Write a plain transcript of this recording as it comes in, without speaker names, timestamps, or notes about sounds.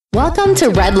Welcome to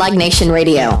Red Leg Nation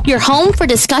Radio, your home for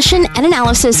discussion and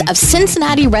analysis of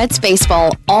Cincinnati Reds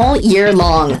baseball all year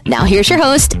long. Now here's your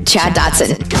host, Chad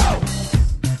Dotson.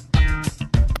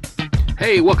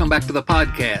 Hey, welcome back to the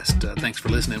podcast. Thanks for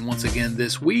listening once again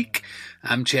this week.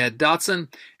 I'm Chad Dotson.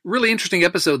 Really interesting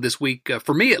episode this week,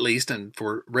 for me at least, and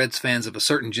for Reds fans of a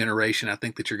certain generation. I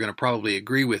think that you're going to probably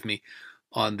agree with me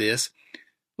on this. I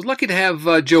was lucky to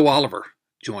have Joe Oliver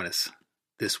join us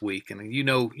this week. And you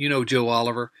know Joe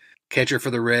Oliver, catcher for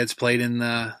the Reds, played in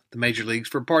the major leagues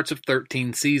for parts of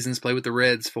 13 seasons, played with the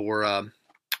Reds for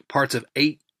parts of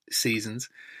 8 seasons.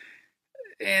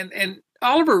 And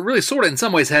Oliver really sort of in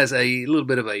some ways has a little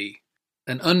bit of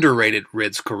an underrated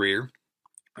Reds career.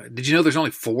 Did you know there's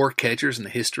only 4 catchers in the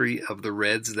history of the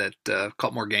Reds that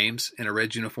caught more games in a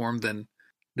Reds uniform than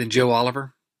Joe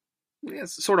Oliver? Yeah,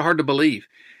 it's sort of hard to believe.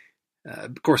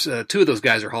 Of course, 2 of those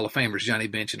guys are Hall of Famers, Johnny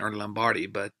Bench and Ernie Lombardi.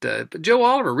 But Joe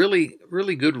Oliver,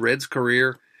 really good Reds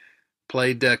career.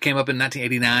 Came up in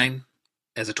 1989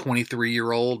 as a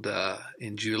 23-year-old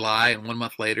in July, and 1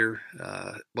 month later,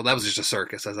 well, that was just a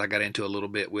circus, as I got into a little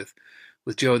bit with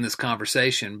Joe in this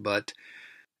conversation. But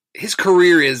his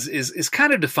career is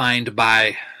kind of defined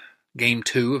by Game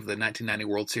 2 of the 1990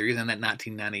 World Series and that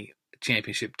 1990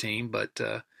 championship team. But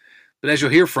as you'll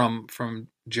hear from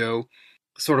Joe,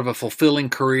 sort of a fulfilling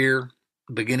career,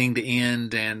 beginning to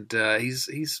end, and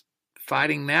he's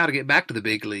fighting now to get back to the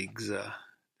big leagues.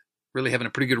 Really having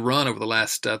a pretty good run over the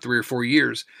last 3 or 4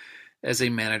 years as a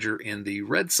manager in the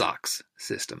Red Sox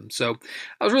system. So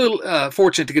I was really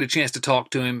fortunate to get a chance to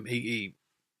talk to him. He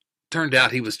turned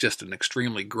out he was just an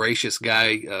extremely gracious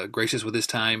guy, gracious with his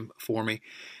time for me,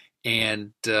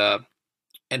 and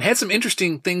had some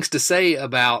interesting things to say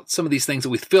about some of these things that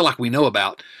we feel like we know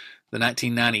about the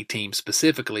 1990 team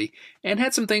specifically, and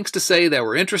had some things to say that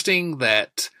were interesting,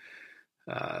 that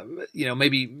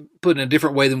maybe put in a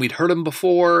different way than we'd heard them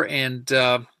before. And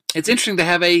it's interesting to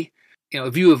have a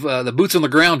view of the boots on the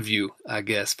ground view, I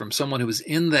guess, from someone who was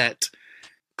in that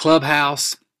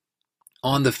clubhouse,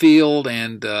 on the field,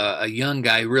 and a young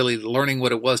guy really learning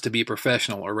what it was to be a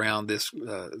professional around this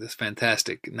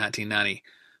fantastic 1990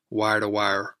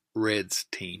 wire-to-wire Reds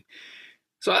team.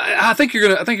 So I think you're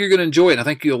gonna enjoy it. I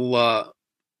think you'll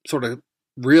sort of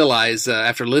realize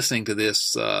after listening to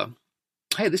this,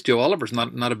 hey, this Joe Oliver's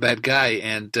not a bad guy,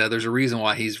 and there's a reason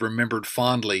why he's remembered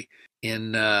fondly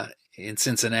in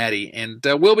Cincinnati, and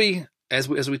will be, as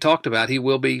we talked about, he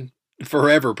will be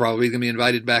forever probably going to be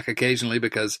invited back occasionally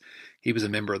because he was a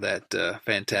member of that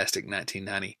fantastic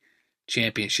 1990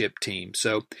 championship team.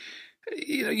 So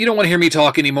you don't want to hear me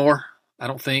talk anymore. I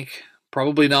don't think.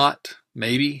 Probably not.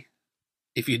 Maybe.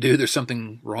 If you do, there's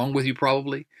something wrong with you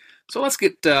probably. So let's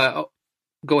go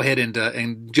ahead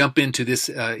and jump into this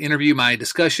interview, my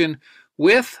discussion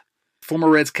with former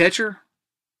Reds catcher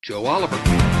Joe Oliver.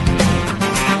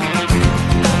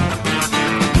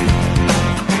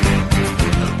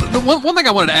 One thing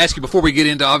I wanted to ask you before we get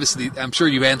into, obviously, I'm sure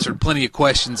you've answered plenty of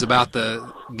questions about the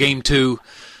Game 2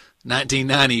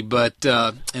 1990, but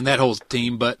and that whole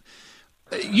team. But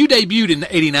you debuted in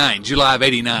 '89, July of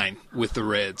 '89, with the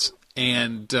Reds.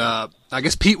 And I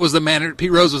guess Pete Rose was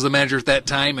the manager at that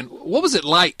time. And what was it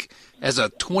like as a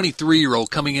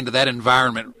 23-year-old coming into that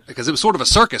environment? Because it was sort of a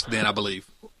circus then, I believe.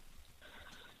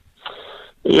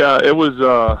 Yeah, it was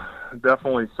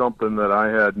definitely something that I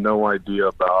had no idea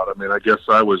about. I mean, I guess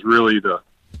I was really the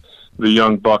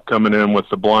young buck coming in with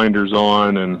the blinders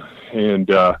on, and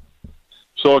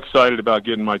so excited about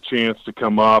getting my chance to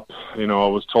come up. I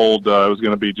was told it was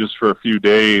going to be just for a few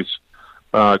days,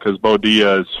 because Bo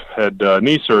Diaz had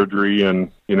knee surgery,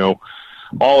 and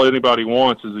all anybody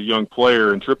wants as a young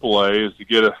player in AAA is to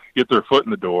get their foot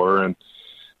in the door, and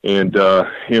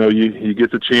you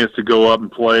get the chance to go up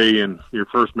and play, and your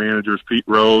first manager is Pete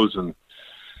Rose, and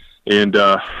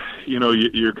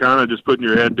you're kind of just putting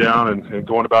your head down and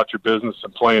going about your business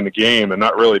and playing the game, and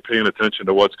not really paying attention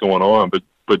to what's going on, but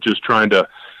just trying to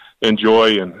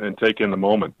enjoy and take in the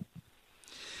moment.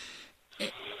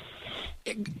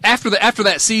 After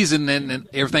that season and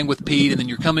everything with Pete, and then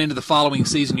you're coming into the following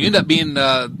season, you end up being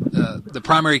the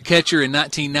primary catcher in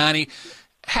 1990.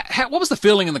 What was the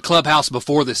feeling in the clubhouse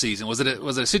before the season? Was it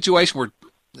a situation where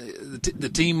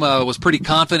the team was pretty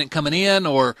confident coming in,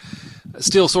 or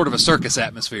still sort of a circus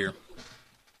atmosphere?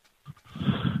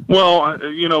 Well,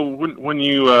 when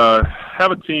you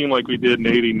have a team like we did in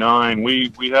 '89,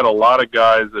 we had a lot of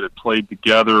guys that had played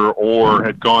together or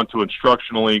had gone to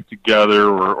instructional league together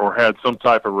or had some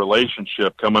type of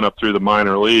relationship coming up through the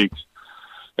minor leagues.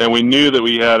 And we knew that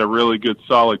we had a really good,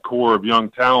 solid core of young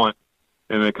talent,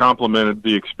 and it complemented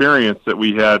the experience that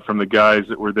we had from the guys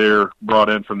that were there, brought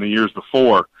in from the years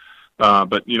before.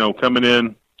 But, coming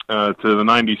in to the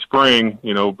 90 spring,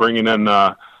 bringing in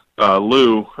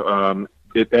Lou,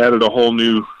 it added a whole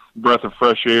new breath of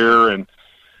fresh air. And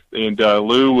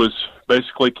Lou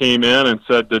basically came in and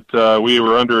said that we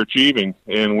were underachieving,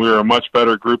 and we were a much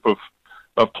better group of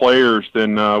players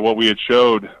than what we had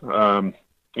showed, in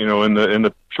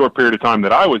the short period of time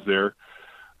that I was there.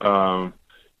 And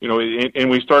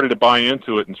we started to buy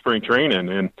into it in spring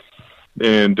training,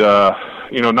 and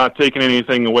not taking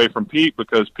anything away from Pete,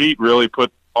 because Pete really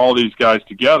put all these guys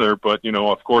together. But,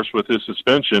 of course, with his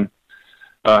suspension,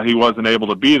 he wasn't able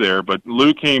to be there. But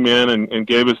Lou came in and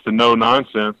gave us the no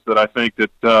nonsense that I think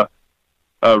that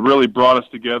really brought us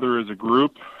together as a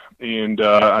group. And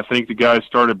I think the guys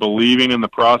started believing in the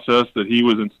process that he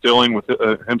was instilling with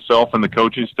himself and the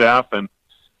coaching staff. And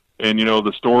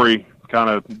the story kind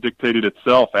of dictated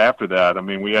itself after that. I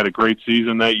mean, we had a great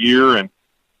season that year, and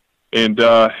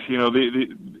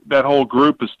that whole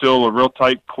group is still a real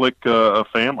tight clique of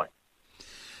family.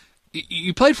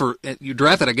 You drafted,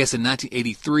 I guess, in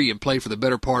 1983 and played for the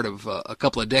better part of a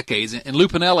couple of decades. And Lou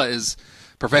Piniella is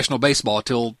professional baseball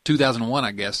till 2001,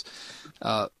 I guess.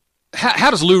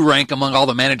 How does Lou rank among all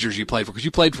the managers you played for? Because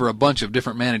you played for a bunch of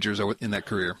different managers in that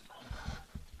career.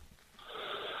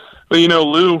 Well,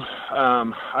 Lou,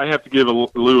 I have to give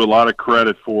Lou a lot of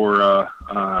credit for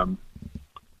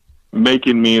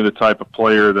making me the type of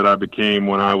player that I became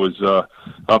when I was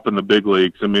up in the big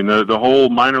leagues. I mean, the whole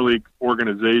minor league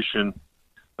organization,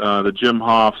 the Jim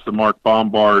Hoffs, the Mark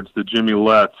Bombards, the Jimmy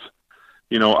Letts,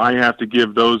 I have to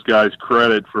give those guys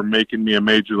credit for making me a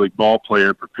major league ball player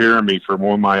and preparing me for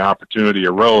when my opportunity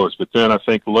arose. But then I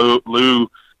think Lou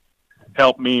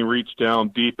helped me reach down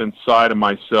deep inside of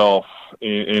myself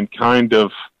and kind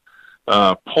of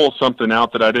pull something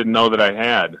out that I didn't know that I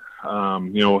had.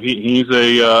 He's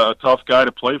a tough guy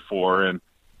to play for, and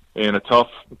a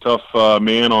tough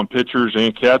man on pitchers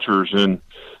and catchers. And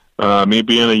me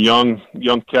being a young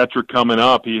catcher coming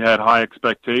up, he had high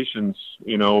expectations,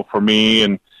 for me.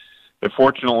 And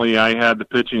fortunately, I had the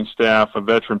pitching staff, a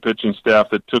veteran pitching staff,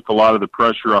 that took a lot of the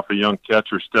pressure off a young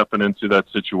catcher stepping into that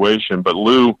situation. But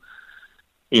Lou,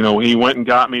 he went and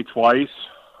got me twice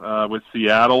with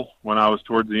Seattle when I was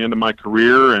towards the end of my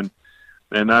career, and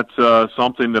that's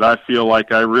something that I feel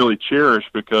like I really cherish,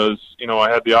 because, I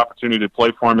had the opportunity to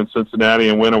play for him in Cincinnati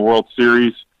and win a World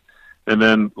Series. And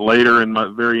then later in my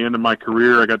very end of my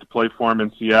career, I got to play for him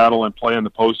in Seattle and play in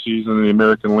the postseason in the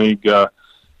American League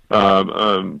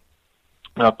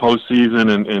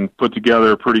postseason and put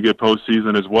together a pretty good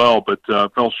postseason as well, but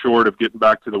fell short of getting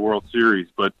back to the World Series.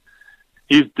 But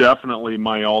he's definitely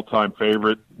my all-time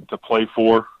favorite to play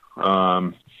for.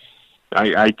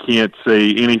 I can't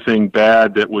say anything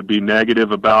bad that would be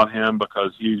negative about him,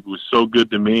 because he was so good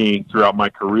to me throughout my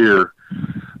career.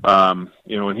 And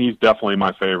he's definitely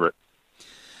my favorite.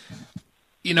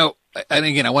 And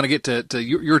again, I want to get to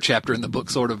your chapter in the book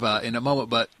sort of in a moment,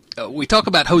 but we talk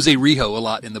about Jose Rijo a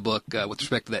lot in the book with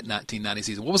respect to that 1990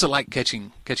 season. What was it like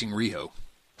catching Rijo?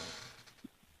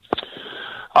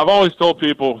 I've always told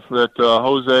people that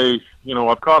Jose,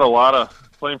 I've caught a lot of,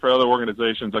 playing for other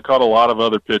organizations, I caught a lot of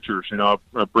other pitchers.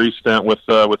 A brief stint with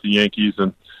the Yankees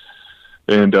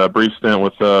and a brief stint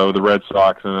with the Red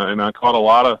Sox, and I caught a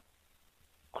lot of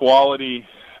quality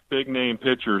big-name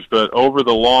pitchers. But over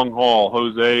the long haul,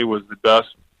 Jose was the best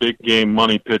big-game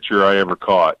money pitcher I ever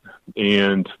caught.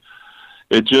 And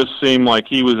it just seemed like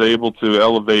he was able to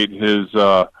elevate his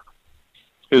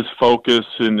focus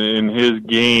and his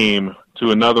game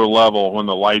to another level when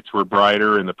the lights were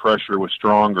brighter and the pressure was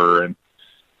stronger.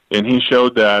 And he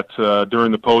showed that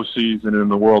during the postseason and in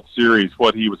the World Series,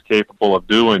 what he was capable of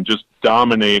doing, just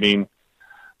dominating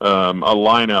a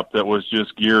lineup that was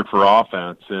just geared for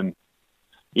offense. And,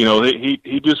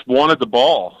 he just wanted the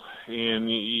ball.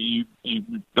 And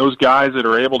those guys that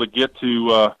are able to get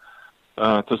to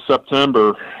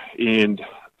September, and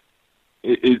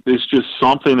it's just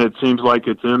something that seems like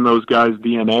it's in those guys'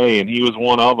 DNA, and he was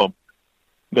one of them.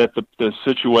 That the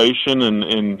situation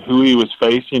and who he was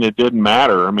facing, it didn't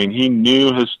matter. I mean, he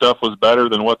knew his stuff was better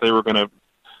than what they were going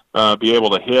to be able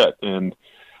to hit, and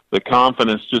the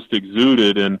confidence just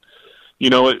exuded. And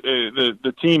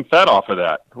the team fed off of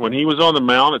that. When he was on the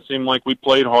mound, it seemed like we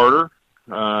played harder.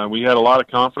 We had a lot of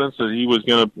confidence that he was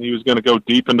going to go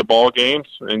deep into ball games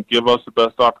and give us the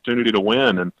best opportunity to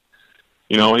win. And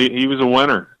he was a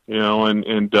winner.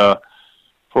 And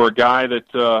for a guy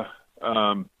that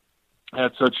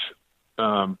had such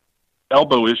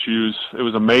elbow issues, it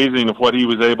was amazing of what he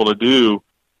was able to do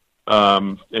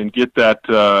and get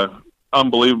that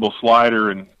unbelievable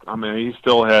slider. And I mean, he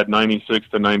still had 96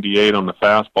 to 98 on the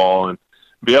fastball, and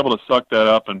be able to suck that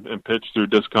up and pitch through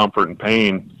discomfort and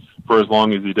pain for as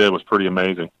long as he did was pretty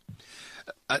amazing.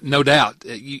 No doubt.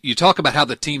 You talk about how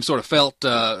the team sort of felt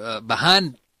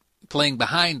playing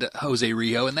behind Jose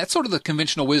Rio, and that's sort of the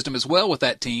conventional wisdom as well with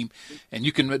that team. And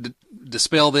you can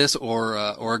dispel this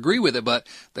or agree with it, but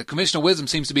the conventional wisdom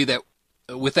seems to be that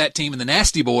with that team and the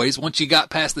Nasty Boys, once you got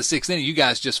past the sixth inning, you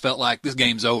guys just felt like this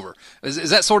game's over. Is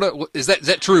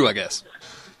that true, I guess?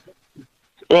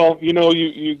 Well,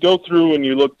 you go through and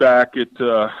you look back at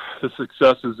the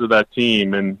successes of that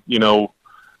team, and,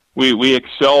 we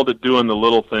excelled at doing the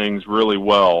little things really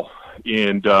well.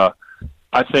 And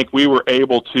I think we were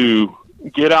able to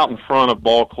get out in front of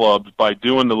ball clubs by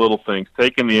doing the little things,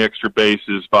 taking the extra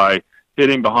bases, by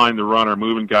hitting behind the runner,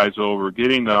 moving guys over,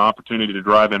 getting the opportunity to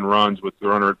drive in runs with the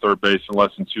runner at third base and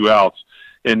less than 2 outs,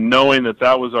 and knowing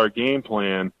that was our game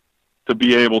plan to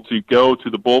be able to go to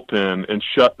the bullpen and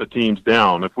shut the teams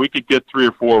down. If we could get 3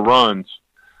 or 4 runs,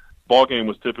 ball game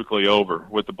was typically over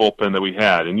with the bullpen that we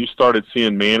had. And you started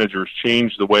seeing managers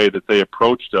change the way that they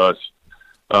approached us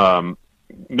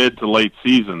mid to late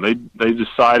season. They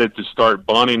decided to start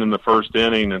bunting in the first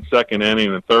inning and second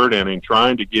inning and third inning,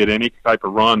 trying to get any type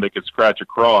of run that could scratch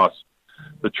across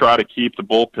to try to keep the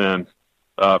bullpen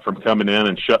from coming in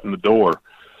and shutting the door.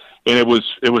 And it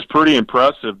was pretty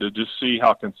impressive to just see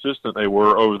how consistent they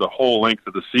were over the whole length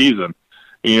of the season.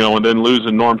 And then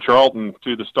losing Norm Charlton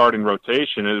to the starting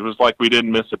rotation, it was like we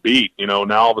didn't miss a beat. Now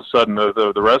all of a sudden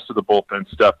the rest of the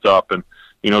bullpen stepped up, and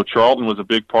Charlton was a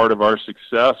big part of our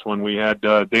success when we had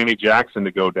Danny Jackson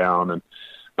to go down,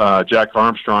 and Jack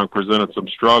Armstrong presented some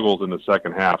struggles in the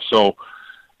second half. So,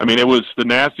 it was the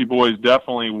Nasty Boys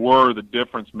definitely were the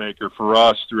difference maker for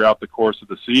us throughout the course of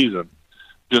the season,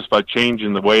 just by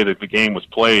changing the way that the game was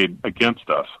played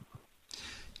against us.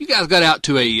 You guys got out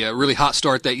to a really hot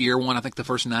start that year, won I think the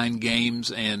first 9 games,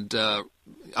 and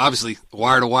obviously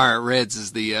wire-to-wire Reds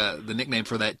is the nickname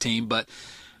for that team. But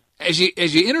as you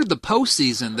entered the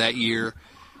postseason that year,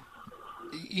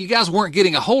 you guys weren't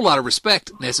getting a whole lot of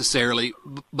respect necessarily.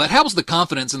 But how was the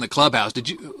confidence in the clubhouse? Did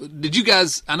you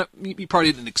guys? I know you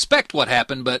probably didn't expect what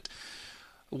happened, but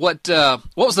what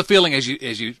was the feeling as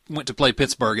you went to play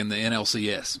Pittsburgh in the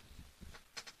NLCS?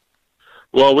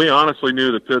 Well, we honestly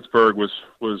knew that Pittsburgh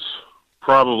was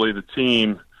probably the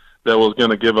team that was going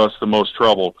to give us the most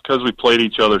trouble because we played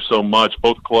each other so much.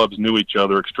 Both clubs knew each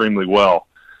other extremely well.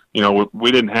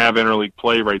 We didn't have interleague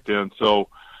play right then, so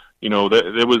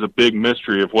there was a big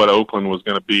mystery of what Oakland was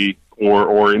going to be,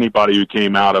 or anybody who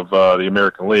came out of the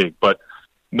American League. But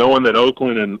knowing that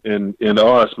Oakland and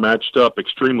us matched up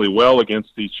extremely well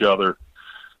against each other,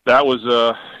 that was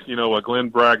a Glenn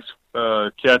Bragg's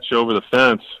catch over the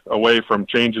fence away from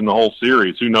changing the whole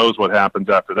series. Who knows what happens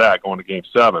after that, going to Game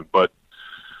 7. But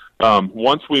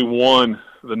once we won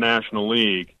the National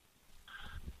League,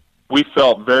 we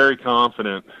felt very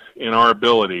confident in our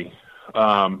ability,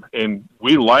 and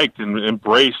we liked and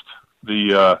embraced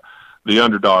the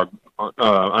underdog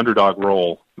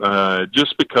role,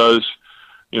 just because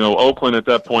Oakland at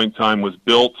that point in time was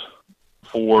built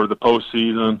for the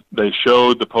postseason. They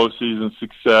showed the postseason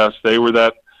success. They were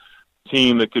that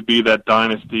team that could be that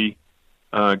dynasty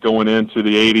going into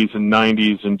the 80s and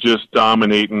 90s and just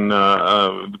dominating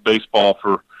baseball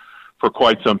for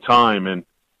quite some time. And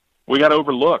we got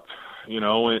overlooked, and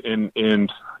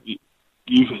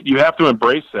you have to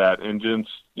embrace that. And just,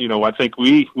 I think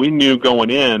we knew going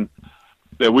in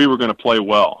that we were going to play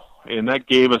well, and that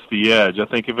gave us the edge. I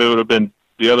think if it would have been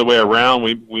the other way around,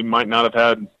 we might not have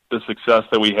had the success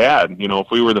that we had. If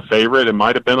we were the favorite, it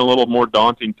might have been a little more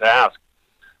daunting task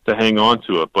to hang on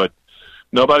to it. But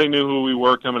nobody knew who we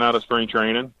were coming out of spring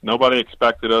training. Nobody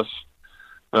expected us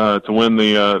to win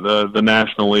the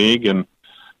National League, and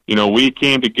we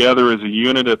came together as a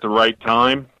unit at the right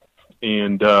time,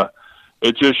 and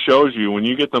it just shows you when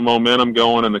you get the momentum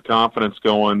going and the confidence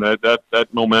going, that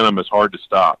momentum is hard to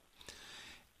stop.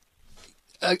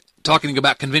 Talking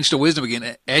about conventional wisdom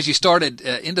again, as you started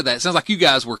into that, it sounds like you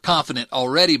guys were confident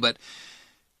already, but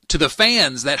to the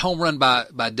fans, that home run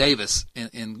by Davis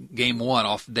in Game 1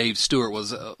 off Dave Stewart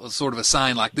was sort of a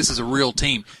sign like this is a real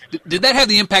team. Did that have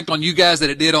the impact on you guys that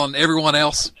it did on everyone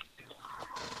else?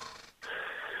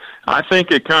 I think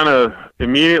it kind of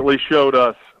immediately showed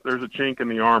us there's a chink in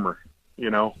the armor.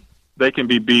 They can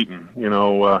be beaten.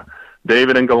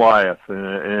 David and Goliath,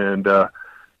 and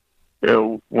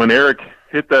when Eric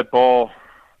hit that ball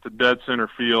to dead center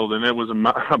field, and it was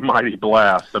a mighty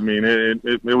blast. I mean,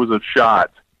 it was a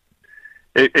shot.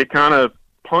 It kind of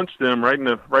punched them right in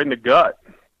the gut,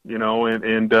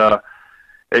 and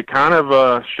it kind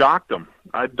of shocked them.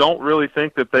 I don't really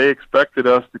think that they expected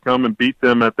us to come and beat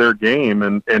them at their game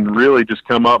and really just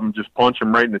come up and just punch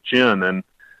them right in the chin. And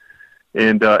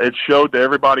it showed to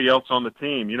everybody else on the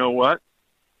team, you know what?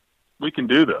 We can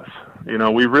do this. You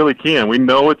know, we really can. We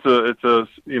know it's a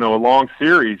long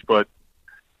series, but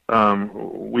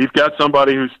we've got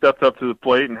somebody who stepped up to the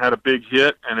plate and had a big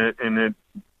hit, and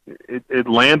it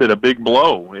landed a big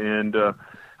blow. And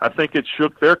I think it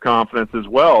shook their confidence as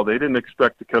well. They didn't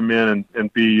expect to come in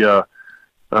and be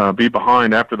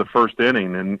behind after the first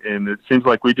inning, and it seems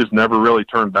like we just never really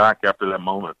turned back after that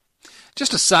moment.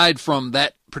 Just aside from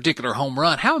that particular home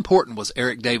run, how important was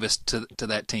Eric Davis to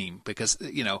that team? Because,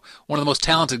 you know, one of the most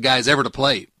talented guys ever to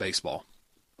play baseball.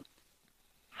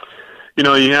 You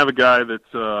know, you have a guy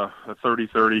that's a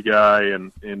 30-30 guy,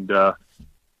 and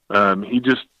he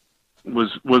just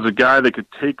was a guy that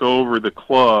could take over the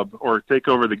club or take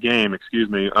over the game,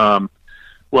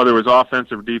 whether it was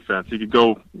offense or defense. He could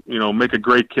go, you know, make a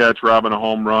great catch, robbing a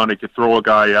home run. He could throw a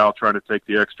guy out trying to take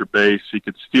the extra base. He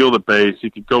could steal the base. He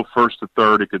could go first to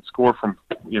third. He could score from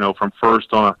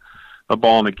first on a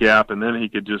ball in the gap, and then he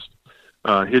could just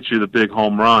hit you the big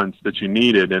home runs that you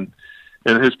needed. And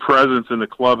his presence in the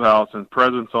clubhouse and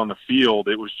presence on the field,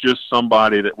 it was just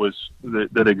somebody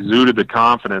that exuded the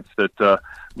confidence that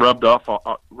rubbed off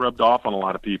on a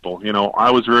lot of people. You know,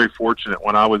 I was very fortunate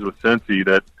when I was with Cincy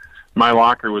that my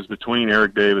locker was between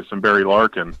Eric Davis and Barry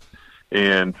Larkin.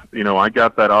 And, you know, I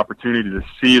got that opportunity to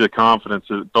see the confidence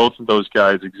that both of those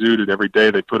guys exuded every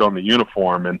day they put on the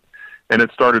uniform. And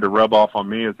it started to rub off on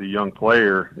me as a young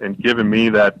player and giving me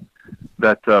that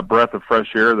breath of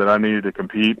fresh air that I needed to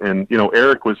compete. And, you know,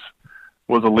 Eric was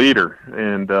a leader,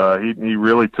 and he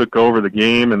really took over the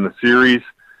game and the series.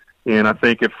 And I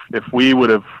think if we would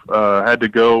have had to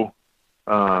go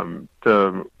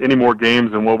to any more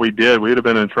games than what we did, we'd have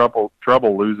been in trouble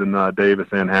losing Davis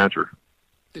and Hatcher.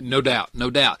 No doubt.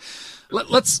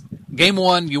 Let's game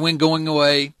one, you win going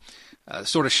away,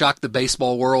 sort of shocked the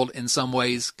baseball world in some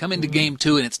ways. Come into game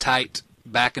two, and it's tight,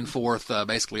 back and forth,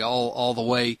 basically all the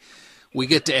way. We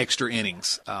get to extra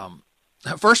innings.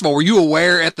 First of all, were you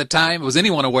aware at the time? Was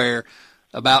anyone aware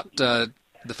about the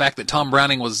fact that Tom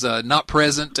Browning was not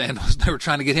present, and they were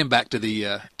trying to get him back to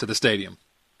the stadium?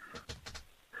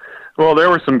 Well, there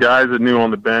were some guys that knew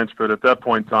on the bench, but at that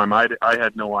point in time, I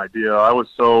had no idea. I was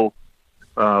so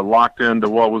locked into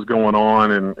what was going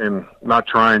on and not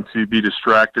trying to be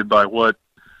distracted by what,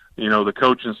 you know, the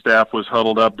coaching staff was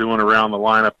huddled up doing around the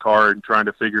lineup card and trying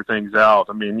to figure things out.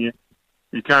 I mean,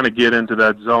 you kind of get into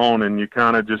that zone and you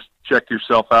kind of just check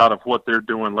yourself out of what they're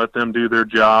doing, let them do their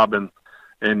job, and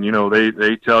you know,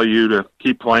 they tell you to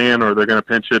keep playing or they're going to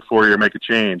pinch hit for you or make a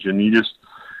change, and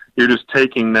you're just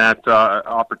taking that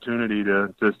opportunity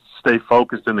to stay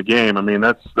focused in the game. I mean,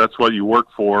 that's what you work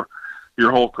for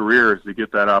your whole career, is to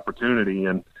get that opportunity.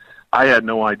 And I had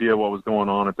no idea what was going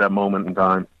on at that moment in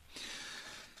time.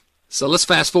 So let's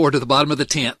fast forward to the bottom of the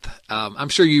 10th. I'm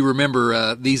sure you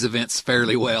remember these events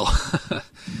fairly well.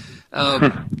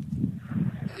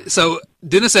 So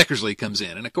Dennis Eckersley comes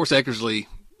in, and of course Eckersley,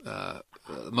 the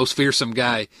most fearsome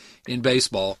guy in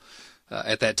baseball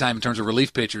at that time in terms of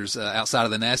relief pitchers outside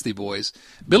of the Nasty Boys.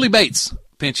 Billy Bates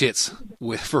pinch hits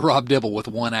for Rob Dibble with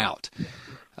one out.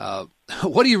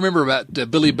 What do you remember about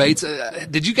Billy Bates?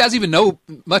 Did you guys even know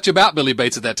much about Billy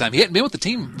Bates at that time? He hadn't been with the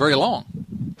team very long.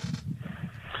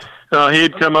 He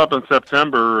had come up in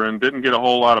September and didn't get a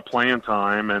whole lot of playing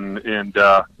time, and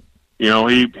you know,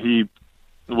 he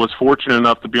was fortunate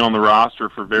enough to be on the roster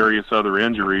for various other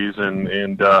injuries, and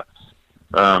you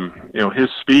know, his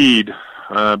speed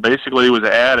basically was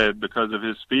added because of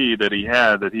his speed that he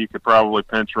had, that he could probably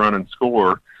pinch run and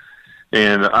score.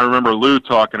 And I remember Lou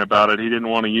talking about it. He didn't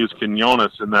want to use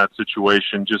Quinones in that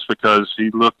situation just because he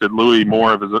looked at Louis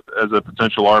more as a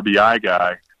potential RBI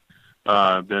guy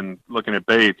than looking at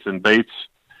Bates. And Bates,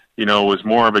 you know, was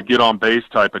more of a get-on-base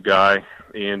type of guy.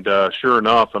 And sure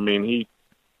enough, I mean,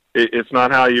 it's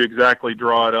not how you exactly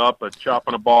draw it up, but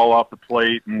chopping a ball off the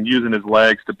plate and using his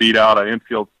legs to beat out an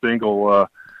infield single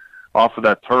off of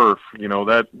that turf, you know,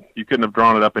 that you couldn't have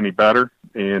drawn it up any better.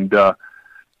 And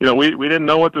you know, we didn't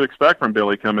know what to expect from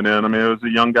Billy coming in. I mean, it was a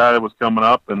young guy that was coming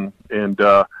up, and you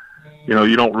know,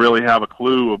 you don't really have a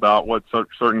clue about what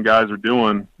certain guys are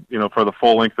doing, you know, for the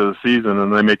full length of the season,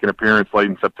 and they make an appearance late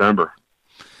in September.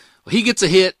 Well, he gets a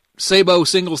hit. Sabo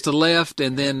singles to left,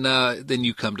 and then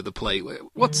you come to the plate.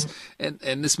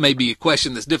 And this may be a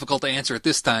question that's difficult to answer at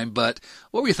this time, but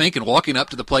what were you thinking walking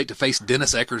up to the plate to face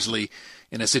Dennis Eckersley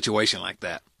in a situation like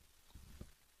that?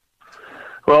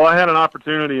 Well, I had an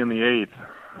opportunity in the eighth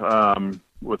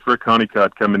with Rick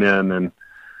Honeycutt coming in, and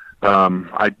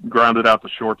I grounded out the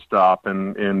shortstop,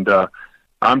 and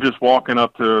I'm just walking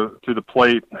up to the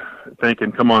plate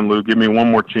thinking, come on, Lou, give me one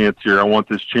more chance here. I want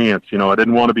this chance. You know, I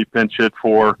didn't want to be pinch hit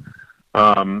for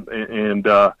As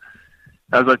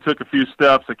I took a few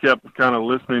steps, I kept kind of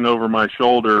listening over my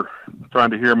shoulder,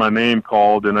 trying to hear my name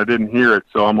called, and I didn't hear it.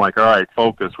 So I'm like, all right,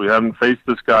 focus. We haven't faced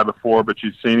this guy before, but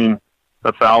you've seen him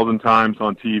 1,000 times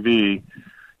on TV.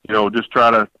 Just try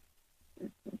to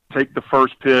take the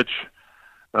first pitch,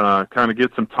 kind of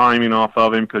get some timing off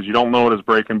of him, because you don't know what his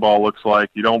breaking ball looks like.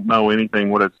 You don't know anything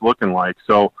what it's looking like.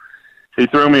 So he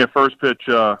threw me a first pitch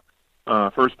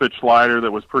slider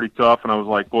that was pretty tough, and I was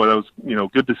like, boy, that was,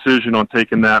 good decision on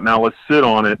taking that. Now let's sit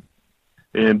on it.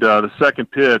 And the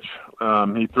second pitch,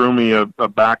 he threw me a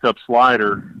backup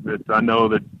slider that I know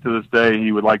that to this day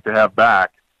he would like to have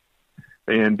back.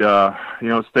 And,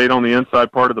 stayed on the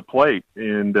inside part of the plate.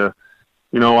 And,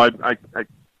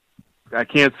 I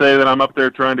can't say that I'm up there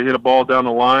trying to hit a ball down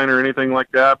the line or anything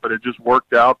like that, but it just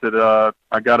worked out that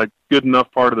I got a good enough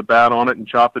part of the bat on it and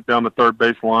chopped it down the third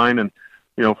base line. And,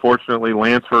 fortunately,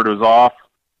 Lansford was off.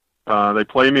 They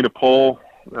played me to pull,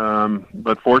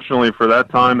 but fortunately for that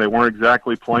time, they weren't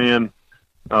exactly playing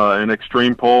an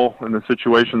extreme pull in the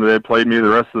situation that they played me the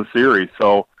rest of the series.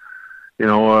 So,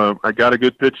 I got a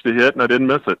good pitch to hit, and I didn't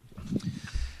miss it.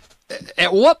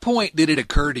 At what point did it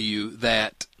occur to you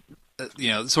that,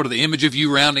 sort of the image of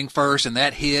you rounding first and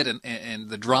that hit and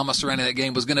the drama surrounding that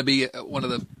game was going to be one of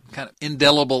the kind of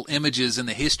indelible images in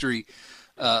the history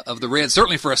of the Reds,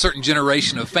 certainly for a certain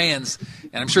generation of fans,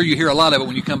 and I'm sure you hear a lot of it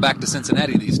when you come back to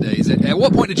Cincinnati these days. At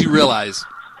what point did you realize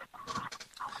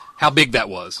how big that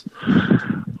was?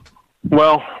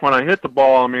 Well, when I hit the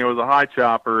ball, it was a high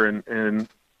chopper, and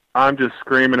I'm just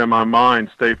screaming in my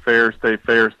mind, stay fair, stay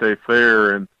fair, stay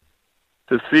fair, and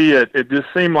to see it just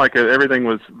seemed like everything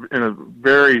was in a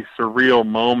very surreal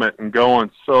moment and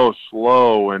going so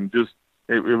slow, and just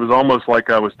it was almost like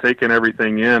I was taking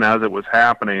everything in as it was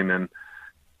happening, and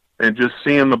just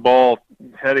seeing the ball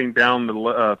heading down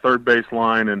the third base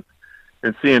line and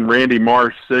seeing Randy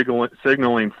Marsh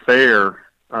signaling fair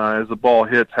as the ball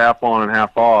hits half on and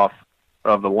half off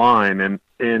of the line,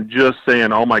 and just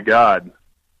saying, oh my God,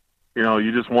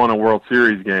 you just won a World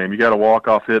Series game. You got a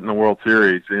walk-off hit in the World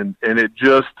Series. And it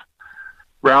just,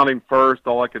 rounding first,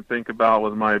 all I could think about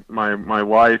was my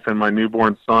wife and my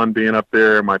newborn son being up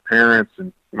there, my parents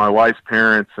and my wife's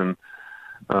parents and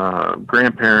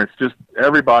grandparents, just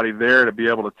everybody there to be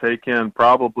able to take in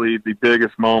probably the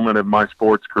biggest moment of my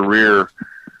sports career,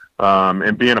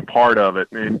 and being a part of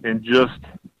it. And just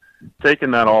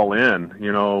taking that all in,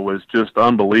 was just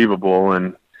unbelievable.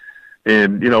 And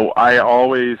I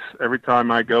always, every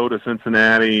time I go to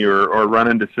Cincinnati or run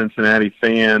into Cincinnati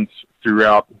fans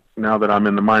throughout, now that I'm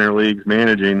in the minor leagues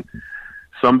managing,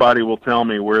 somebody will tell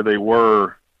me where they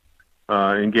were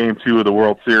in Game 2 of the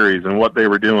World Series and what they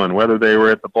were doing, whether they were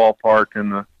at the ballpark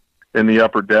in the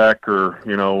upper deck or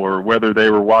whether they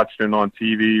were watching on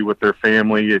TV with their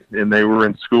family and they were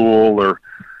in school or,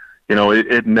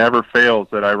 it never fails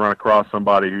that I run across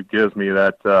somebody who gives me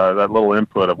that little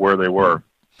input of where they were.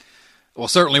 Well,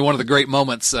 certainly one of the great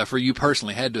moments for you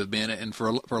personally had to have been, and for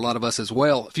a lot of us as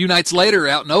well. A few nights later,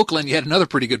 out in Oakland, you had another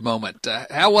pretty good moment.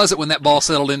 How was it when that ball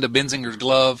settled into Benzinger's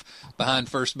glove behind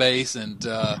first base, and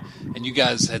you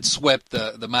guys had swept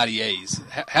the mighty A's?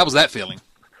 How was that feeling?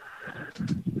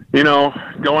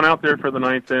 Going out there for the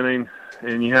ninth inning,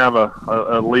 and you have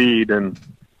a lead, and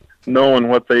knowing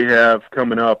what they have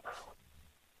coming up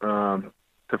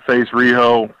to face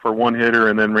Rijo for one hitter,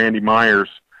 and then Randy Myers.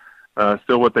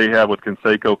 Still what they have with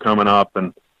Canseco coming up,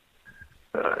 and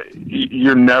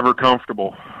you're never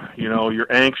comfortable.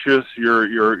 You're anxious.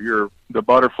 The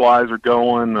butterflies are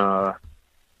going.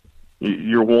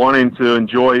 You're wanting to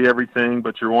enjoy everything,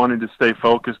 but you're wanting to stay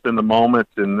focused in the moment.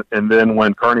 And then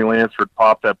when Carney Lansford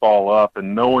popped that ball up,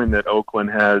 and knowing that Oakland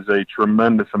has a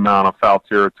tremendous amount of foul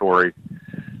territory,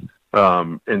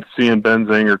 and seeing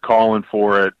Benzinger calling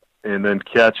for it and then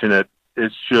catching it,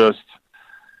 it's just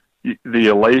the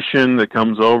elation that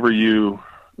comes over you.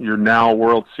 You're now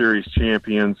World Series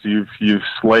champions. You've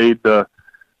slayed the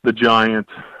giant,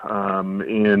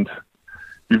 and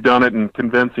you've done it in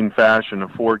convincing fashion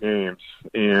of 4 games.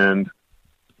 And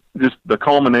just the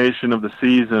culmination of the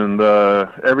season,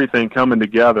 everything coming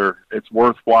together, it's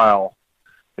worthwhile.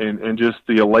 And just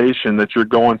the elation that you're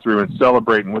going through and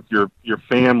celebrating with your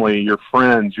family, your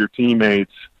friends, your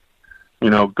teammates,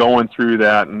 going through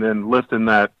that and then lifting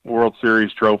that World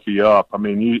Series trophy up. I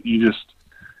mean, you just,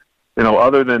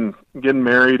 other than getting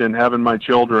married and having my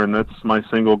children, that's my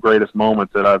single greatest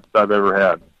moment that I've ever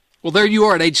had. Well, there you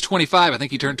are at age 25. I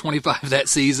think you turned 25 that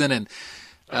season, and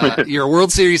you're a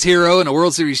World Series hero and a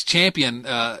World Series champion,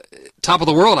 top of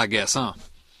the world, I guess, huh?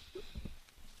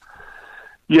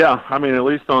 Yeah, I mean, at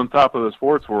least on top of the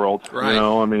sports world. Right.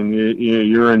 I mean,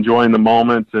 you're enjoying the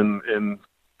moment and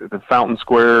the Fountain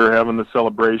Square, having the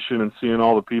celebration and seeing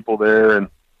all the people there, and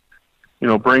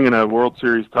bringing a World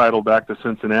Series title back to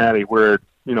Cincinnati, where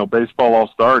baseball all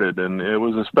started, and it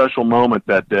was a special moment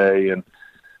that day. And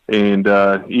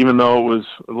even though it was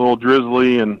a little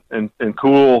drizzly and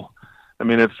cool, I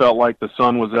mean, it felt like the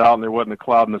sun was out and there wasn't a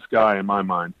cloud in the sky in my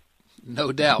mind.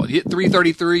 No doubt. Hit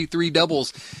 333, 3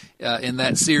 doubles in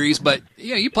that series. But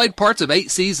you played parts of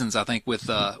 8 seasons, I think, with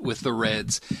the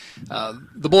Reds.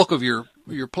 The bulk of your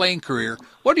playing career.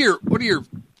 What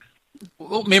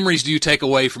memories do you take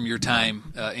away from your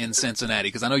time in Cincinnati?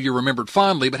 Because I know you're remembered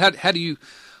fondly, but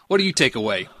what do you take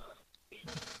away?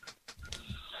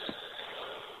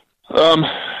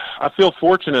 I feel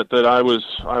fortunate that I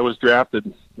was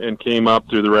drafted and came up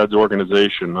through the Reds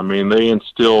organization. I mean, they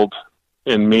instilled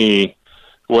in me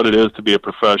what it is to be a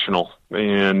professional,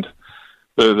 and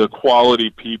the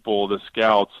quality people, the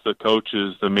scouts, the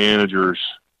coaches, the managers,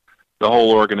 the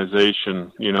whole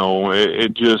organization.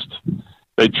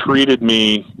 They treated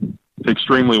me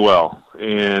extremely well,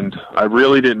 and I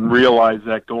really didn't realize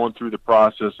that going through the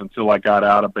process until I got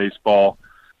out of baseball.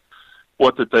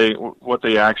 What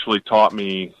they actually taught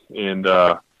me, and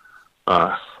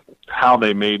how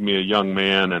they made me a young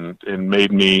man and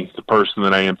made me the person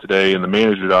that I am today and the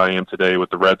manager that I am today with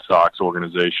the Red Sox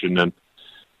organization,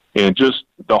 and just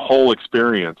the whole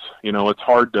experience. It's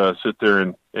hard to sit there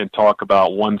and talk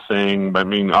about one thing. I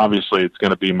mean, obviously it's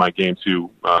going to be my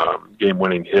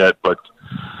game-winning hit, but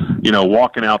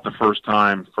walking out the first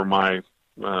time for my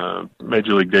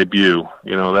major league debut,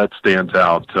 that stands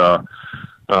out.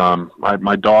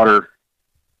 My daughter,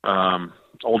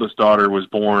 oldest daughter, was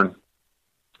born,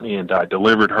 and I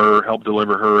helped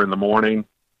deliver her in the morning,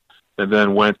 and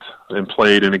then went and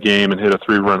played in a game and hit a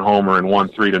 3-run homer and won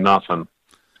 3-0.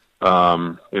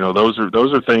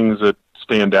 Those are things that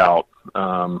stand out.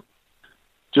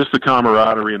 Just the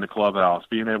camaraderie in the clubhouse,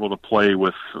 being able to play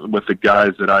with the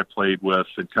guys that I played with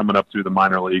and coming up through the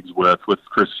minor leagues with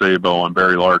Chris Sabo and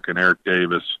Barry Larkin, Eric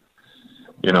Davis,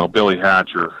 Billy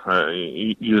Hatcher,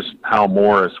 just Hal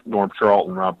Morris, Norm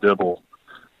Charlton, Rob Dibble,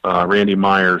 Randy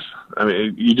Myers. I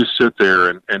mean, you just sit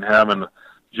there and having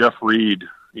Jeff Reed,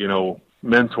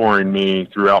 mentoring me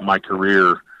throughout my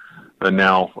career, and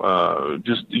now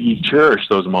just you cherish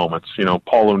those moments.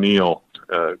 Paul O'Neill,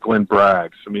 Glenn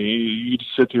Braggs. I mean, you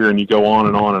just sit here and you go on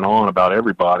and on and on about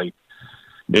everybody,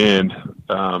 and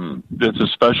it's a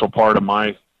special part of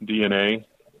my DNA,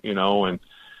 and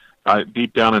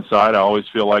deep down inside, I always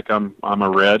feel like I'm a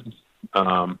Red.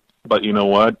 But you know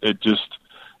what?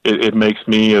 It makes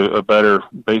me a better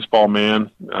baseball man,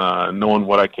 knowing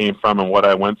what I came from and what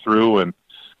I went through and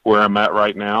where I'm at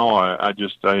right now. I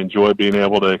enjoy being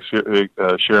able to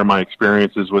share my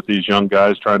experiences with these young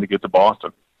guys trying to get to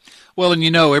Boston. Well, and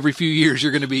every few years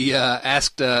you're going to be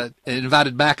asked,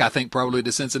 invited back, I think, probably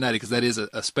to Cincinnati, because that is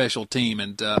a special team,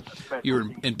 and you're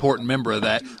an important member of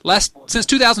that. Since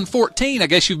 2014, I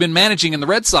guess you've been managing in the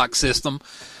Red Sox system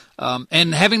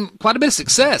and having quite a bit of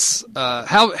success.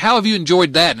 How have you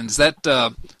enjoyed that, and is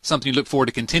that something you look forward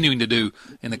to continuing to do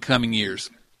in the coming years?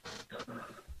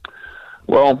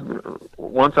 Well,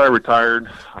 once I retired,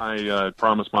 I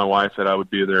promised my wife that I would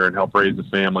be there and help raise the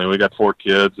family. We got 4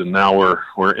 kids, and now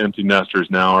we're empty nesters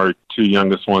now. Our 2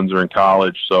 youngest ones are in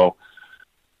college, so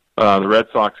the Red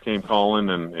Sox came calling,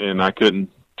 and I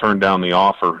couldn't turn down the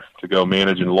offer to go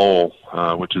manage in Lowell,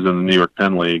 which is in the New York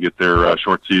Penn League at their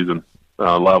short season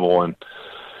level, and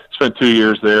spent 2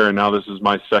 years there, and now this is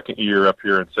my second year up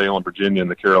here in Salem, Virginia in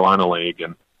the Carolina League.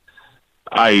 And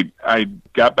I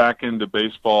got back into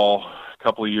baseball a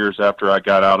couple of years after I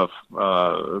got out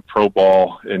of pro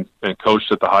ball and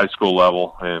coached at the high school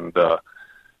level, and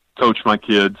coached my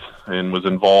kids and was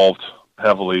involved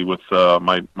heavily with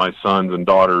my sons and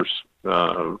daughters'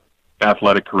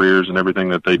 athletic careers and everything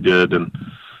that they did. And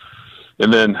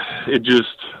then it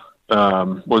just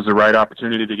was the right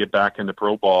opportunity to get back into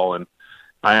pro ball, and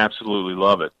I absolutely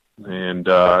love it. And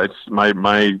it's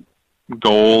my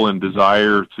goal and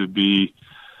desire to be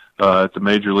at the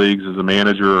major leagues as a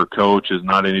manager or coach is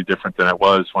not any different than it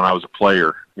was when I was a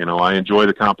player. I enjoy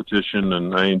the competition,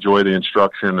 and I enjoy the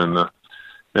instruction and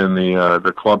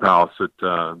the clubhouse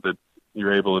that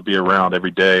you're able to be around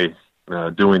every day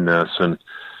doing this. And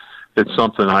it's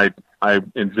something I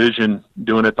envision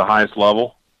doing at the highest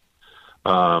level.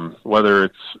 Whether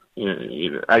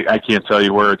it's, I can't tell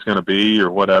you where it's going to be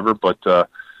or whatever, but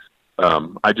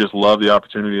I just love the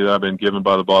opportunity that I've been given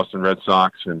by the Boston Red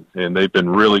Sox, and they've been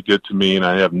really good to me, and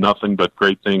I have nothing but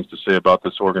great things to say about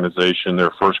this organization. They're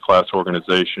a first-class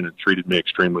organization and treated me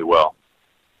extremely well.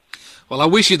 Well, I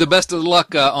wish you the best of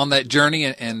luck on that journey,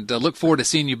 and look forward to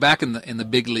seeing you back in the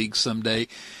big leagues someday.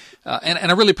 And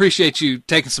I really appreciate you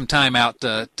taking some time out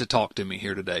to talk to me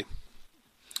here today.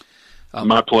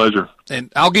 My pleasure.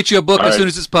 And I'll get you a book as soon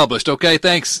as it's published. Okay.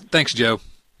 Thanks, Joe.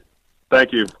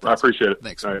 Thank you. I appreciate it.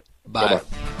 Thanks. All right. Bye. Bye-bye.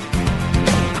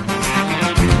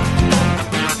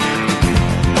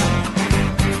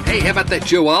 Hey, how about that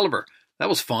Joe Oliver? That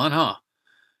was fun, huh?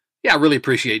 Yeah, I really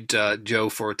appreciate Joe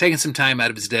for taking some time out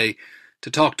of his day to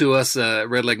talk to us at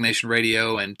Red Leg Nation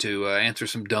Radio and to answer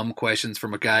some dumb questions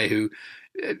from a guy who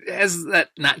has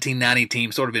that 1990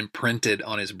 team sort of imprinted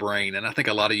on his brain. And I think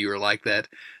a lot of you are like that.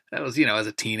 That was, as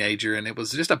a teenager, and it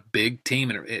was just a big team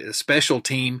and a special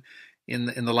team in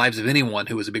the lives of anyone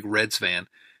who was a big Reds fan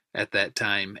at that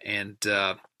time. And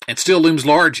still looms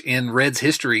large in Reds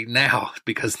history now,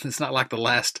 because it's not like the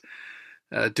last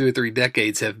 2 or 3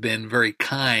 decades have been very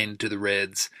kind to the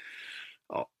Reds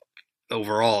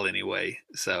overall anyway.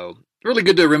 So really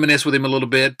good to reminisce with him a little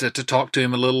bit, to talk to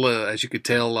him a little. As you could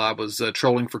tell, I was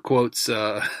trolling for quotes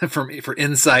for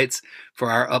insights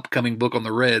for our upcoming book on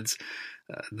the Reds,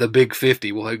 The Big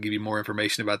 50. We'll give you more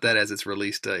information about that as it's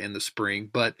released in the spring.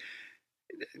 But,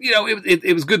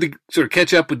 it was good to sort of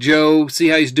catch up with Joe, see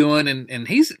how he's doing. And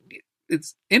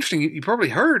it's interesting. You probably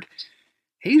heard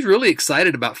he's really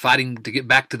excited about fighting to get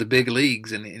back to the big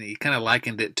leagues. And he kind of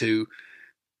likened it to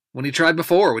when he tried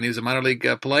before, when he was a minor league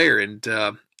player. And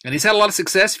he's had a lot of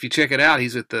success. If you check it out,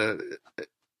 he's with the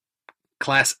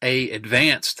Class A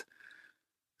advanced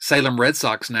Salem Red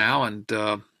Sox now. And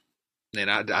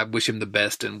I wish him the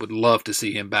best and would love to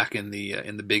see him back in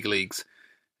the big leagues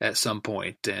at some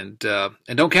point. And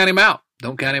don't count him out.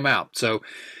 Don't count him out. So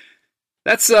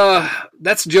that's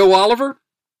Joe Oliver.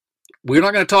 We're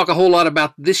not going to talk a whole lot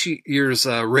about this year's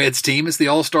Reds team. It's the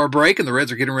All-Star break, and the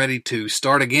Reds are getting ready to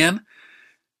start again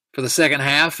for the second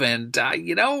half. And I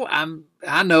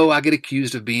know I get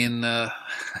accused of being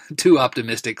too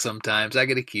optimistic sometimes. I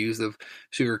get accused of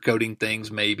sugarcoating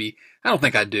things. Maybe I don't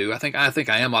think I do. I think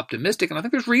I am optimistic, and I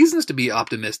think there's reasons to be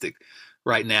optimistic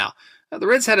right now. The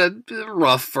Reds had a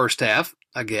rough first half,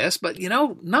 I guess, but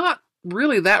not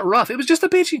really that rough. It was just the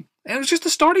pitching, and it was just the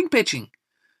starting pitching.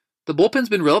 The bullpen's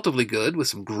been relatively good with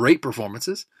some great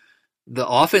performances. The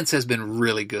offense has been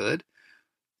really good.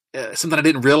 Something I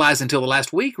didn't realize until the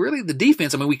last week, really, the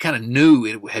defense, we kind of knew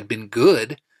it had been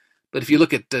good. But if you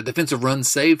look at defensive runs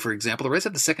saved, for example, the Reds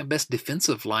have the second best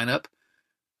defensive lineup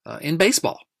in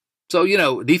baseball. So,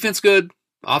 defense good,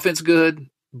 offense good,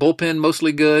 bullpen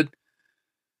mostly good.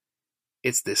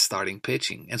 It's this starting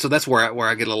pitching. And so that's where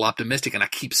I get a little optimistic, and I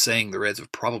keep saying the Reds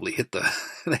have probably hit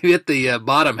the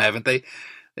bottom, haven't they?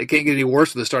 They can't get any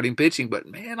worse with the starting pitching, but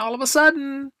man, all of a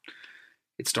sudden,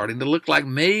 it's starting to look like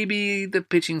maybe the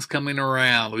pitching's coming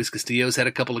around. Luis Castillo's had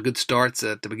a couple of good starts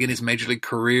to begin his major league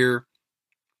career.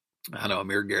 I know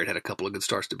Amir Garrett had a couple of good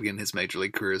starts to begin his major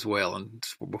league career as well, and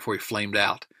before he flamed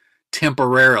out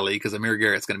temporarily, because Amir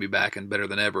Garrett's going to be back and better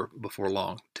than ever before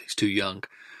long. He's too young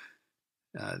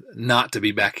not to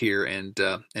be back here and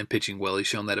pitching well. He's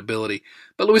shown that ability.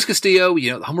 But Luis Castillo,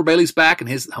 Homer Bailey's back, and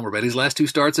Homer Bailey's last 2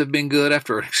 starts have been good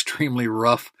after an extremely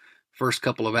rough first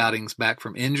couple of outings back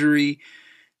from injury.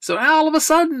 So now all of a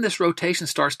sudden this rotation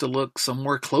starts to look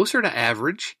somewhere closer to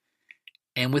average.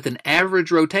 And with an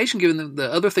average rotation, given the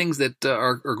other things that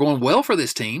are going well for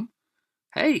this team,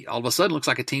 hey, all of a sudden looks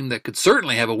like a team that could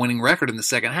certainly have a winning record in the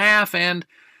second half. And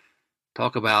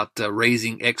talk about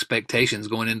raising expectations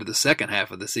going into the second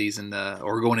half of the season,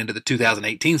 or going into the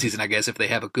 2018 season, I guess, if they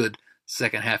have a good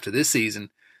second half to this season.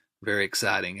 Very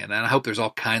exciting. And I hope there's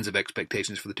all kinds of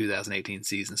expectations for the 2018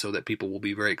 season so that people will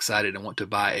be very excited and want to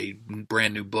buy a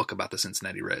brand new book about the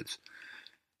Cincinnati Reds.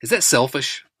 Is that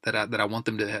selfish that I want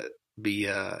them to be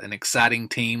an exciting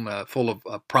team full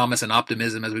of promise and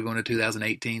optimism as we go into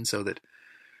 2018 so that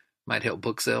might help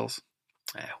book sales?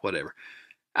 Whatever.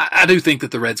 I do think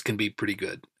that the Reds can be pretty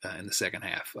good in the second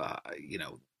half.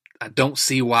 I don't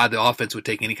see why the offense would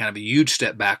take any kind of a huge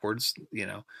step backwards.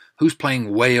 Who's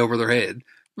playing way over their head?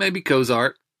 Maybe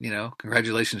Cozart.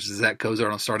 Congratulations to Zach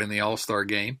Cozart on starting the All-Star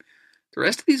game. The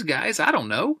rest of these guys, I don't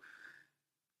know.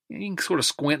 You can sort of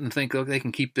squint and think, they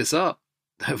can keep this up.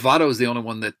 Votto is the only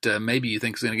one that maybe you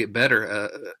think is going to get better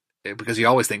because you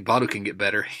always think Votto can get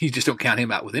better. You just don't count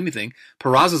him out with anything.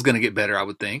 Peraza's going to get better, I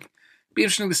would think. Be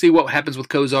interesting to see what happens with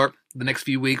Cozart the next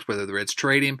few weeks, whether the Reds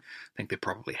trade him. I think they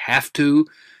probably have to.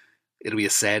 It'll be a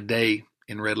sad day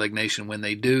in Red Leg Nation when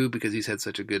they do because he's had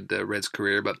such a good Reds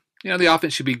career. But, the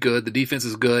offense should be good. The defense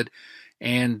is good.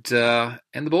 And the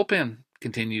bullpen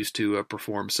continues to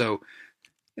perform. So,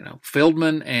 Scott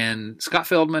Feldman and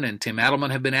Tim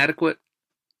Adelman have been adequate.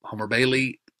 Homer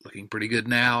Bailey looking pretty good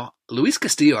now. Luis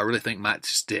Castillo, I really think might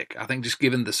stick. I think just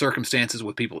given the circumstances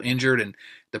with people injured and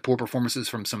the poor performances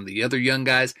from some of the other young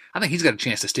guys, I think he's got a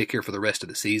chance to stick here for the rest of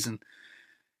the season.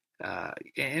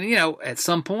 At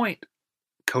some point,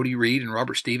 Cody Reed and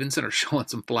Robert Stevenson are showing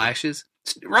some flashes.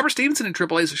 Robert Stevenson in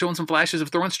AAA is showing some flashes of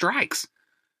throwing strikes.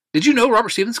 Did you know Robert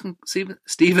Stevenson,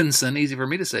 easy for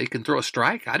me to say, can throw a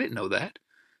strike? I didn't know that.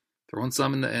 Throwing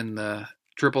some in the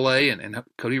AAA, and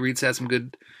Cody Reed's had some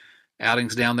good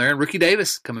outings down there, and Ricky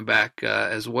Davis coming back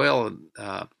as well. And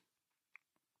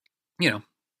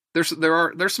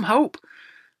there's some hope.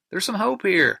 There's some hope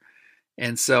here,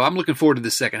 and so I'm looking forward to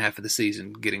the second half of the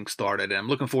season getting started. And I'm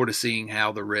looking forward to seeing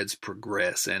how the Reds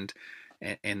progress and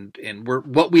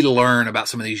what we learn about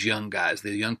some of these young guys,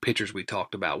 the young pitchers we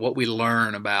talked about. What we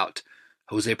learn about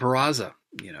Jose Peraza.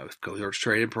 If Cozart's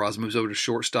traded, Peraza moves over to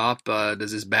shortstop.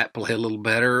 Does his bat play a little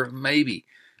better? Maybe.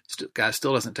 Guy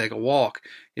still doesn't take a walk.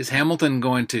 Is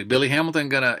Billy Hamilton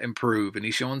going to improve? And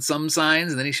he's showing some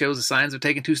signs, and then he shows the signs of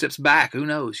taking 2 steps back. Who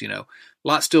knows? A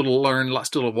lot still to learn, a lot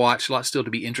still to watch, a lot still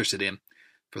to be interested in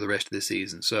for the rest of the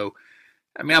season. So,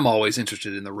 I'm always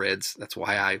interested in the Reds. That's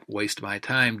why I waste my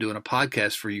time doing a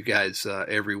podcast for you guys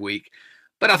every week.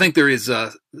 But I think there is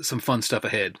some fun stuff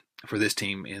ahead for this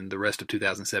team in the rest of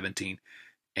 2017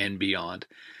 and beyond.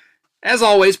 As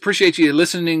always, appreciate you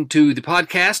listening to the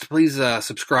podcast. Please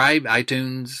subscribe,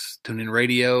 iTunes, TuneIn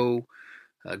Radio,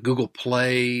 Google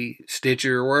Play,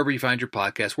 Stitcher, wherever you find your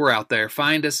podcast. We're out there.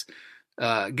 Find us.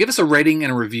 Give us a rating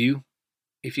and a review,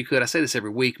 if you could. I say this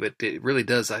every week, but it really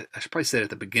does. I should probably say it at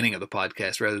the beginning of the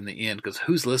podcast rather than the end, because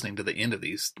who's listening to the end of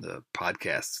these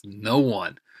podcasts? No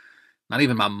one. Not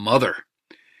even my mother.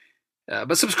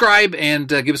 But subscribe and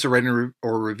give us a rating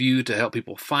or review to help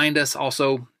people find us.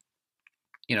 Also,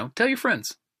 tell your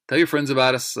friends. Tell your friends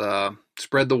about us.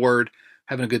 Spread the word.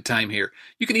 Having a good time here.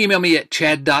 You can email me at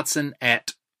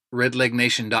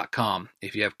chaddotson@redlegnation.com.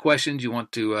 If you have questions you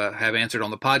want to have answered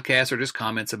on the podcast, or just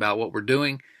comments about what we're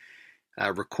doing,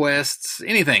 requests,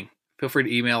 anything, feel free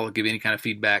to email or give any kind of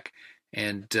feedback.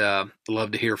 And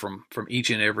love to hear from each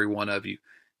and every one of you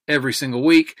every single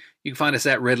week. You can find us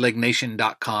at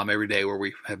redlegnation.com every day, where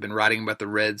we have been writing about the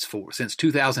Reds since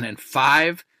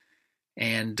 2005.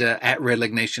 And at Red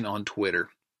Leg Nation on Twitter,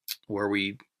 where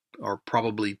we are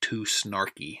probably too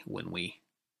snarky when we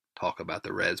talk about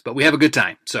the Reds. But we have a good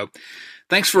time. So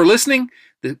thanks for listening.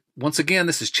 Once again,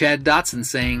 this is Chad Dotson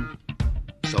saying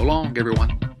so long,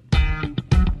 everyone.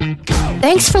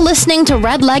 Thanks for listening to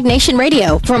Red Leg Nation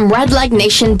Radio from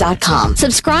redlegnation.com.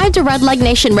 Subscribe to Red Leg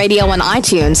Nation Radio on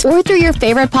iTunes or through your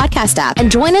favorite podcast app,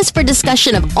 and join us for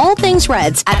discussion of all things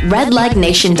Reds at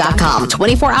redlegnation.com.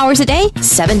 24 hours a day,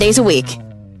 7 days a week.